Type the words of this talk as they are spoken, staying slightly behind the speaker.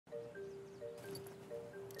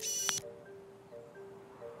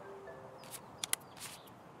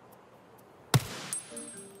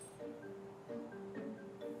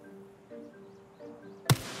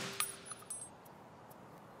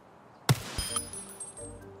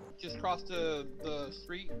Just cross the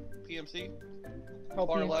street, PMC. Oh,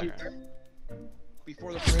 Far PMC. left.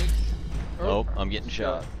 Before the bridge. Oh, I'm getting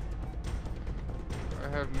shot. I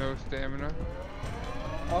have no stamina.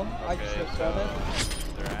 Oh, I just Okay, saw so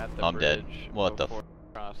that. they're at the I'm dead. bridge What the before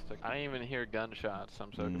across the- I didn't even hear gunshots.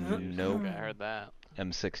 I'm so confused. Nope. Okay, I heard that.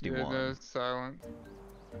 M61. Yeah, no, it's silent.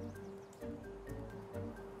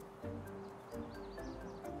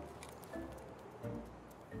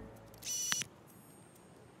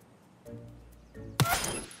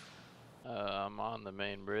 I'm on the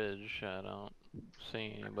main bridge. I don't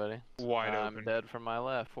see anybody. Wide I'm open. dead from my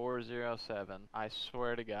left. 407. I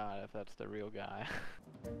swear to God, if that's the real guy.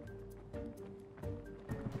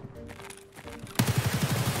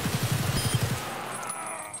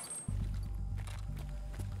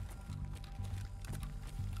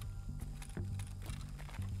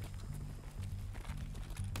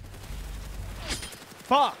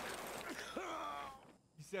 Fuck!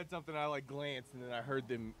 He said something, I like glanced, and then I heard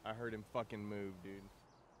him fucking move, dude.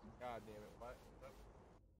 God damn it! What?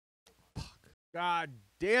 Fuck! God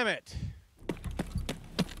damn it!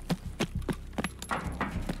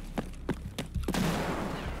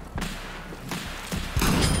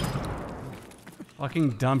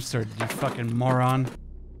 Fucking dumpster, you fucking moron.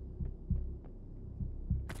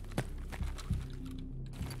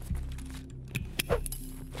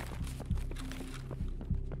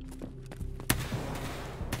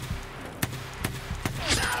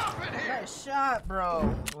 Nice shot, bro.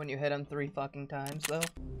 When you hit him 3 fucking times, though.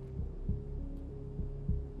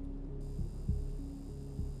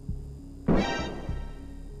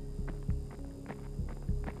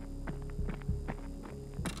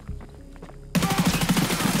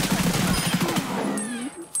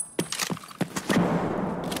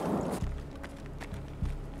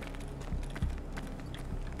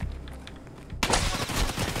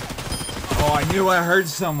 Oh, I knew I heard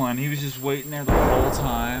someone. He was just waiting there the whole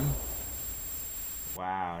time.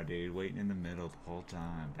 Wow, dude, waiting in the middle the whole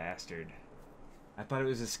time. Bastard. I thought it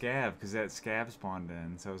was a scab because that scab spawned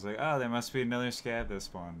in. So I was like, oh, there must be another scab that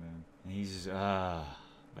spawned in. And he's just,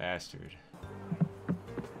 bastard.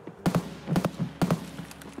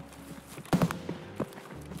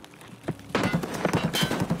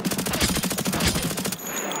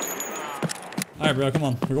 Alright, bro, come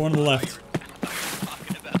on. We're going to the left.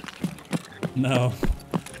 No.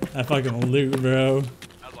 That fucking loot, bro.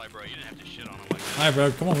 I was like, bro, you didn't have to shit on him like that. Alright,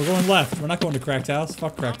 bro, come on. We're going left. We're not going to Cracked House.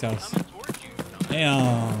 Fuck Cracked House.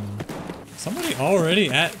 Damn. Somebody already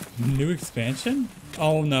at new expansion?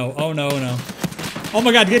 Oh no. Oh no, no. Oh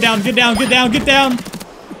my god, get down, get down, get down, get down!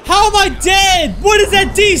 How am I dead? What is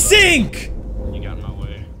that desync? You got in my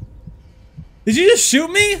way. Did you just shoot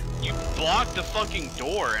me? You blocked the fucking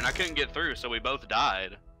door and I couldn't get through, so we both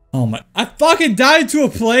died. Oh my, I fucking died to a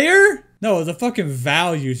player? No, the fucking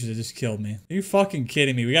Val user that just killed me. Are you fucking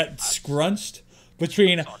kidding me? We got scrunched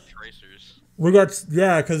between... We got,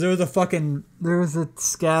 yeah, because there was a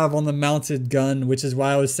scab on the mounted gun, which is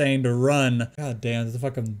why I was saying to run. God damn, it's a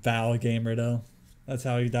fucking Val gamer though. That's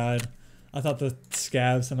how he died. I thought the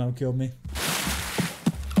scab somehow killed me.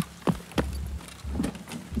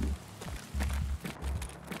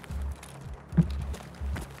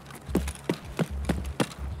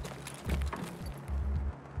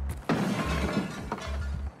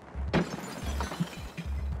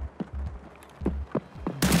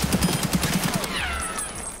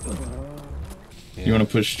 You want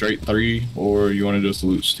to push straight 3, or you want to just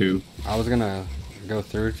loot 2? I was gonna go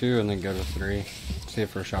through 2 and then go to 3. See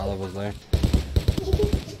if our shot level's there.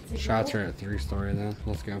 Shots are at 3-story then.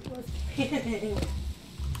 Let's go.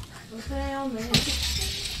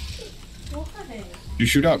 You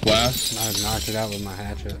shoot out glass? I've knocked it out with my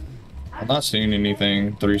hatchet. I'm not seeing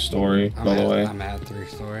anything 3-story, by the way. I'm at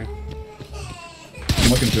 3-story. I'm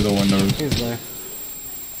looking through the windows. He's there.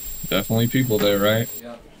 Definitely people there, right?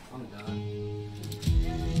 Yeah, I'm done.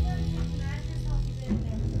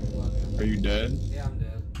 Are you dead? Yeah, I'm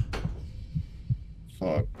dead.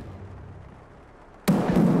 Fuck.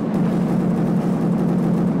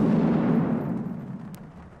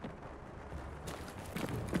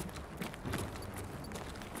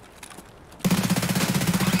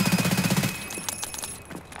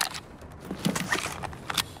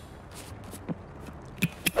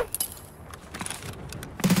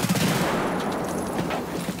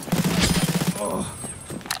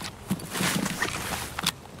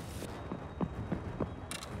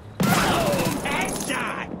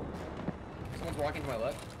 Walking to my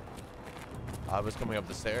left. I was coming up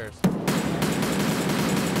the stairs.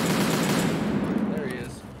 There he is.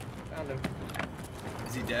 Found him.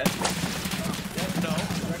 Is he dead? Yep, no.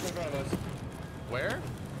 Directly in front of us. Where?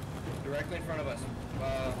 Directly directly in front of us.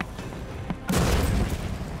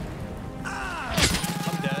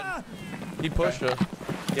 I'm dead. He pushed her.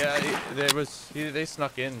 Yeah, they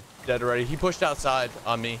snuck in dead already. He pushed outside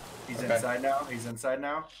on me. He's inside now. He's inside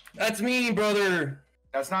now. That's me, brother.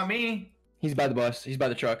 That's not me. He's by the bus. He's by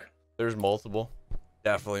the truck. There's multiple.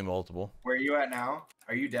 Definitely multiple. Where are you at now?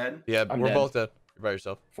 Are you dead? Yeah, we're both dead. You're by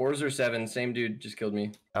yourself. 4s or 7s. Same dude just killed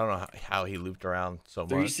me. I don't know how he looped around so much.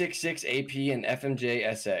 366 AP and FMJ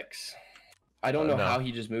SX. I don't know how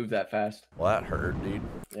he just moved that fast. Well, that hurt, dude.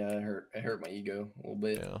 Yeah, it hurt. It hurt my ego a little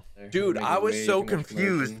bit. Yeah. Dude, I was so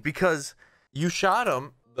confused because you shot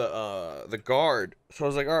him, the guard. So I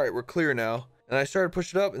was like, all right, we're clear now. And I started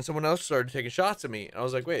pushing up, and someone else started taking shots at me. And I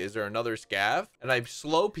was like, wait, is there another scav? And I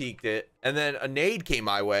slow peeked it, and then a nade came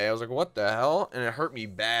my way. I was like, what the hell? And it hurt me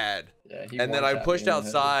bad. Yeah, and then I pushed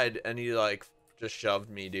outside, and he like just shoved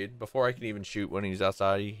me, dude. Before I could even shoot when he was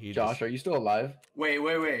outside, he Josh, just... are you still alive? Wait.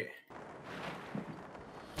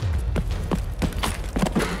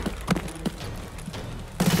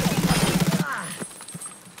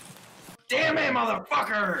 Damn it,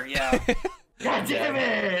 motherfucker! Yeah. God damn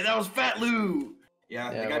it! That was fat loot.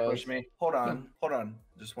 Yeah, the guy pushed me. Hold on.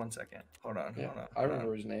 Just 1 second. Hold on. I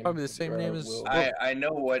remember his name. Probably the same name as... I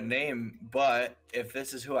know what name, but if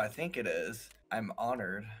this is who I think it is, I'm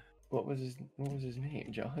honored. What was his name,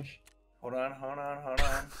 Josh? Hold on. Hold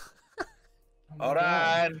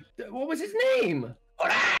on. What was his name?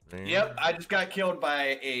 Hold on. Yep, I just got killed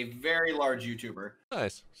by a very large YouTuber.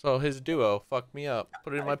 Nice. So his duo fucked me up.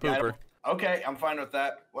 Put it in my pooper. Okay, I'm fine with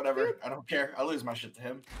that. Whatever. I don't care. I'll lose my shit to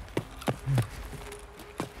him.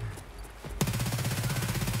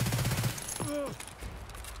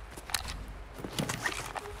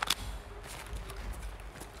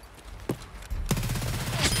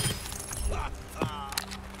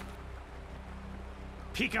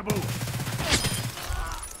 Peekaboo.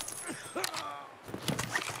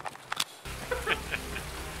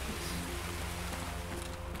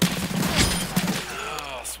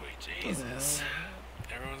 Oh, sweet Jesus.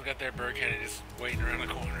 Everyone's got their bird candy just waiting around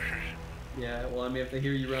the corner. Yeah, well, I mean, if they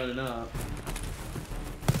hear you running up.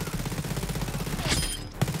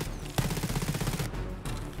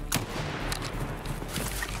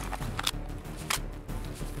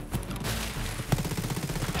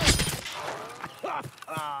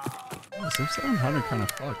 Some 700 kind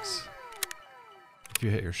of fucks if you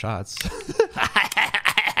hit your shots.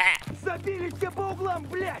 Забили все по углам,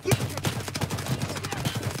 блядь!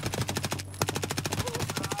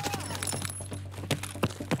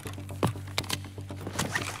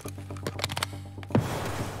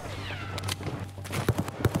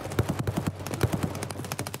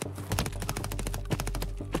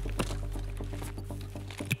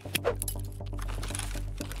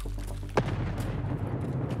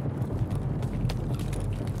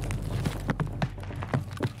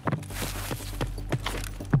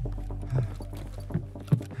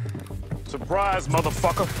 Surprise,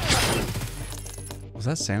 motherfucker! Was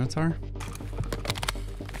that Sanitar?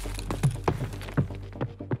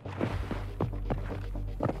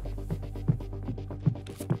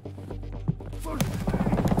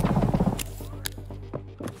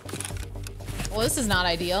 Well, this is not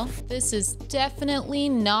ideal. This is definitely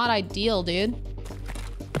not ideal, dude.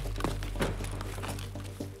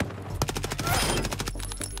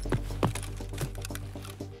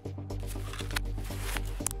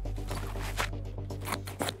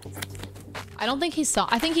 I don't think he saw.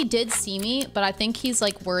 I think he did see me, but I think he's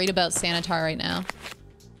like worried about Sanitar right now.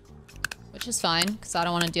 Which is fine, because I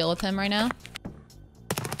don't want to deal with him right now.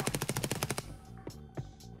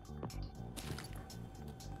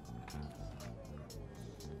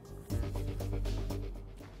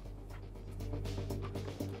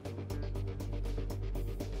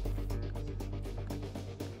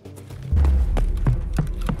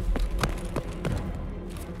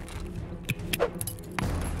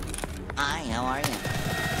 Hi, how are you?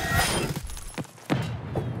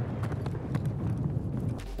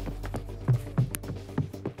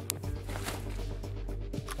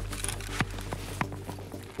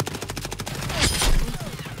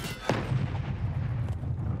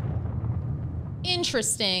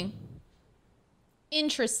 Interesting.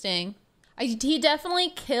 Interesting. He definitely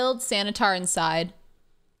killed Sanitar inside.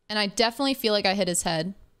 And I definitely feel like I hit his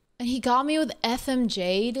head. And he got me with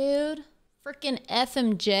FMJ, dude. Freaking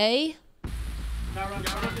FMJ.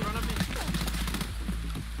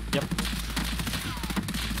 Yep.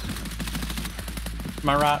 Am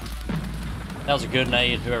I right? That was a good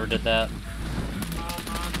nade, whoever did that.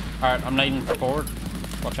 Alright, I'm nading forward.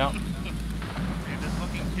 Watch out. Dude, this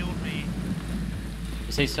fucking killed me.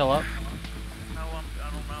 Is he still up? No, I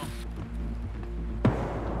don't know.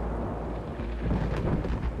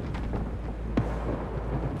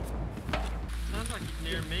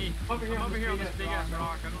 near me. I'm over here on this big ass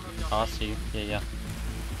rock. I don't know if y'all. Oh, I see you. Yeah, yeah.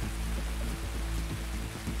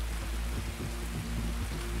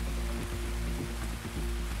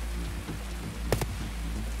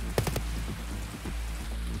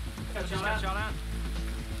 Got shot at.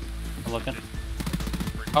 I'm looking.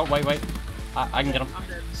 Oh, wait. I can get him.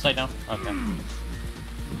 Stay down. Okay. I mean,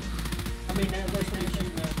 that's what you're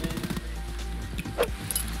shooting at, man.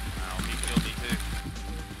 Ow, he killed me too.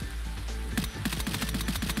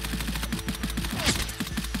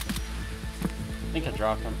 I think I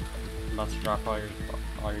dropped him. I'm about to drop all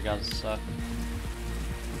your guys' stuff.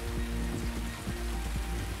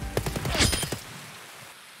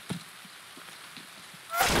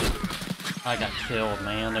 I got killed,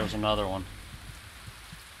 man. There was another one.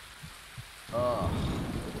 I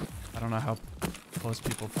don't know how close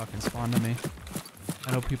people fucking spawn to me.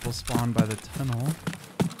 I know people spawn by the tunnel.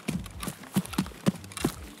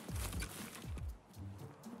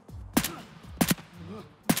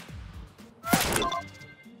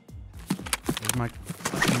 There's my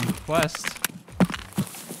fucking quest.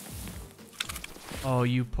 Oh,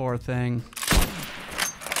 you poor thing.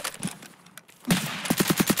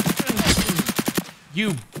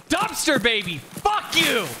 You dumpster baby! Fuck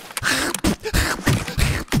you!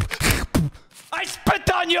 I spit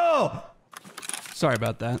on you! Sorry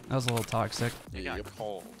about that. That was a little toxic. It got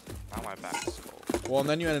cold. Now my back is cold. Well, and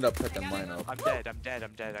then you ended up picking Rhino. I'm dead. I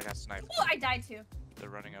got sniped. Oh, I died too. They're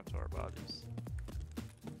running up to our bodies.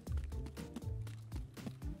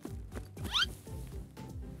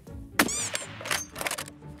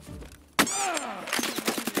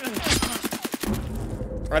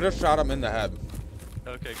 I just shot him in the head.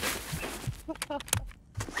 Okay, good.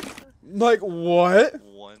 Like, what?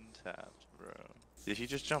 One tap, bro. Did he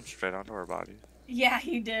just jump straight onto our bodies? Yeah,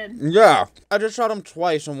 he did. Yeah. I just shot him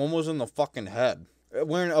twice and one was in the fucking head.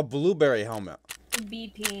 Wearing a blueberry helmet.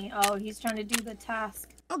 BP. Oh, he's trying to do the task.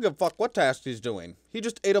 I don't give a fuck what task he's doing. He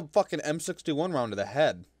just ate a fucking M61 round to the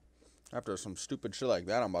head. After some stupid shit like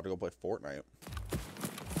that, I'm about to go play Fortnite.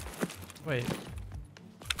 Wait.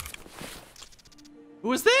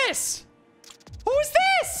 Who is this? Who is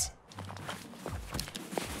this?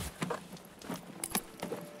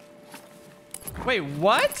 Wait,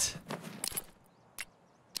 what?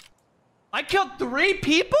 I killed 3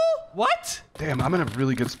 people? What? Damn, I'm in a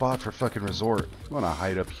really good spot for fucking resort. I'm gonna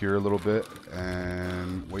hide up here a little bit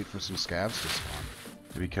and wait for some scavs to spawn.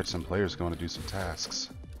 Maybe catch some players going to do some tasks.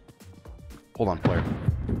 Hold on, player.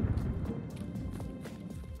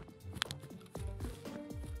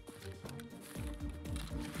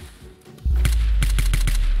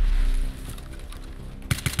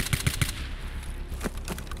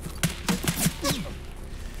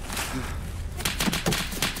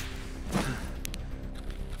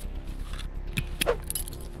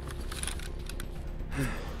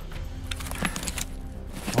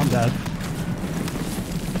 I'm dead.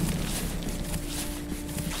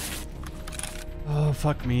 Oh,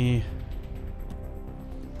 fuck me.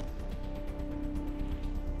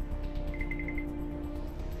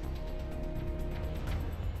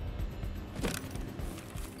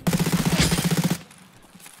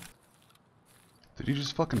 Did you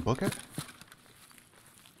just fucking book it?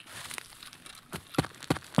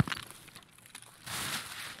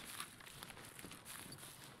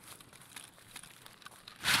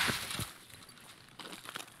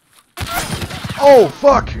 Oh,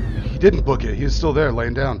 fuck! He didn't book it. He was still there,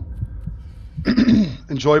 laying down.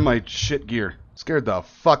 Enjoy my shit gear. Scared the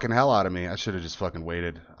fucking hell out of me. I should have just fucking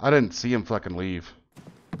waited. I didn't see him fucking leave.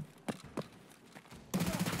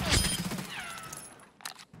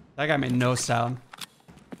 That guy made no sound.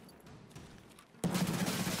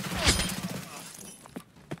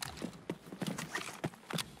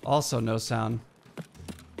 Also no sound.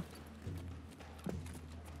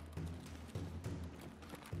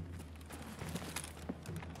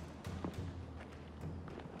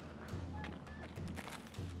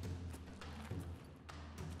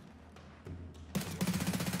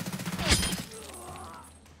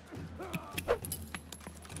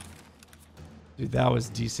 Dude, that was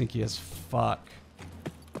desyncy as fuck.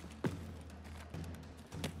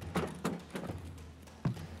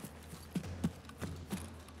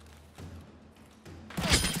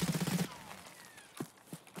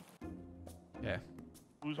 Yeah.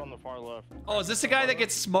 Who's on the far left? Oh, is this the guy that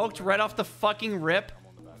gets smoked right off the fucking rip?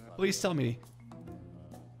 Please tell me.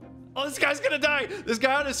 Oh, this guy's gonna die! This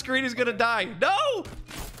guy on the screen is gonna die! No!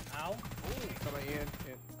 Ow. Coming in.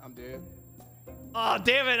 I'm dead. Oh,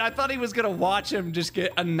 damn it. I thought he was gonna watch him just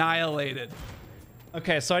get annihilated.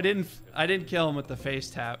 Okay, so I didn't kill him with the face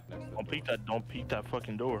tap. Don't peek that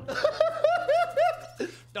fucking door.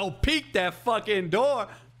 Don't peek that fucking door.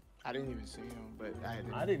 I didn't even see him, but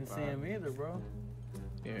I didn't see him either, bro.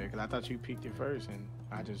 Yeah, because I thought you peeked it first, and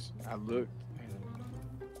I looked, and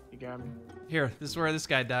you got me. Here, this is where this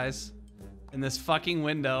guy dies. In this fucking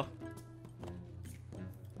window.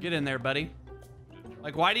 Get in there, buddy.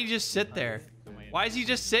 Like, why did he just sit there? Why does he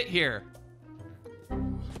just sit here?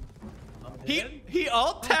 He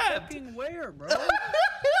alt tabbed. Fucking where, bro? What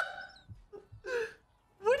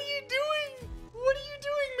are you doing? What are you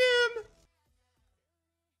doing, man?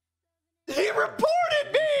 He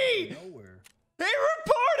reported me. Nowhere. He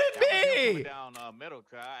reported me. Down middle.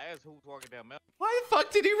 Cause I asked who was walking down middle. Why the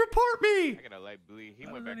fuck did he report me? I gotta like bleed. He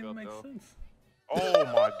went back up though. Oh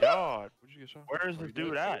my god. Where'd you get shot? Where is this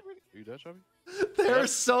dude at? Are you dead, Chubby? They're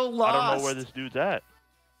so lost. I don't know where this dude's at.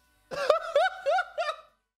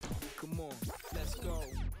 Come on, let's go.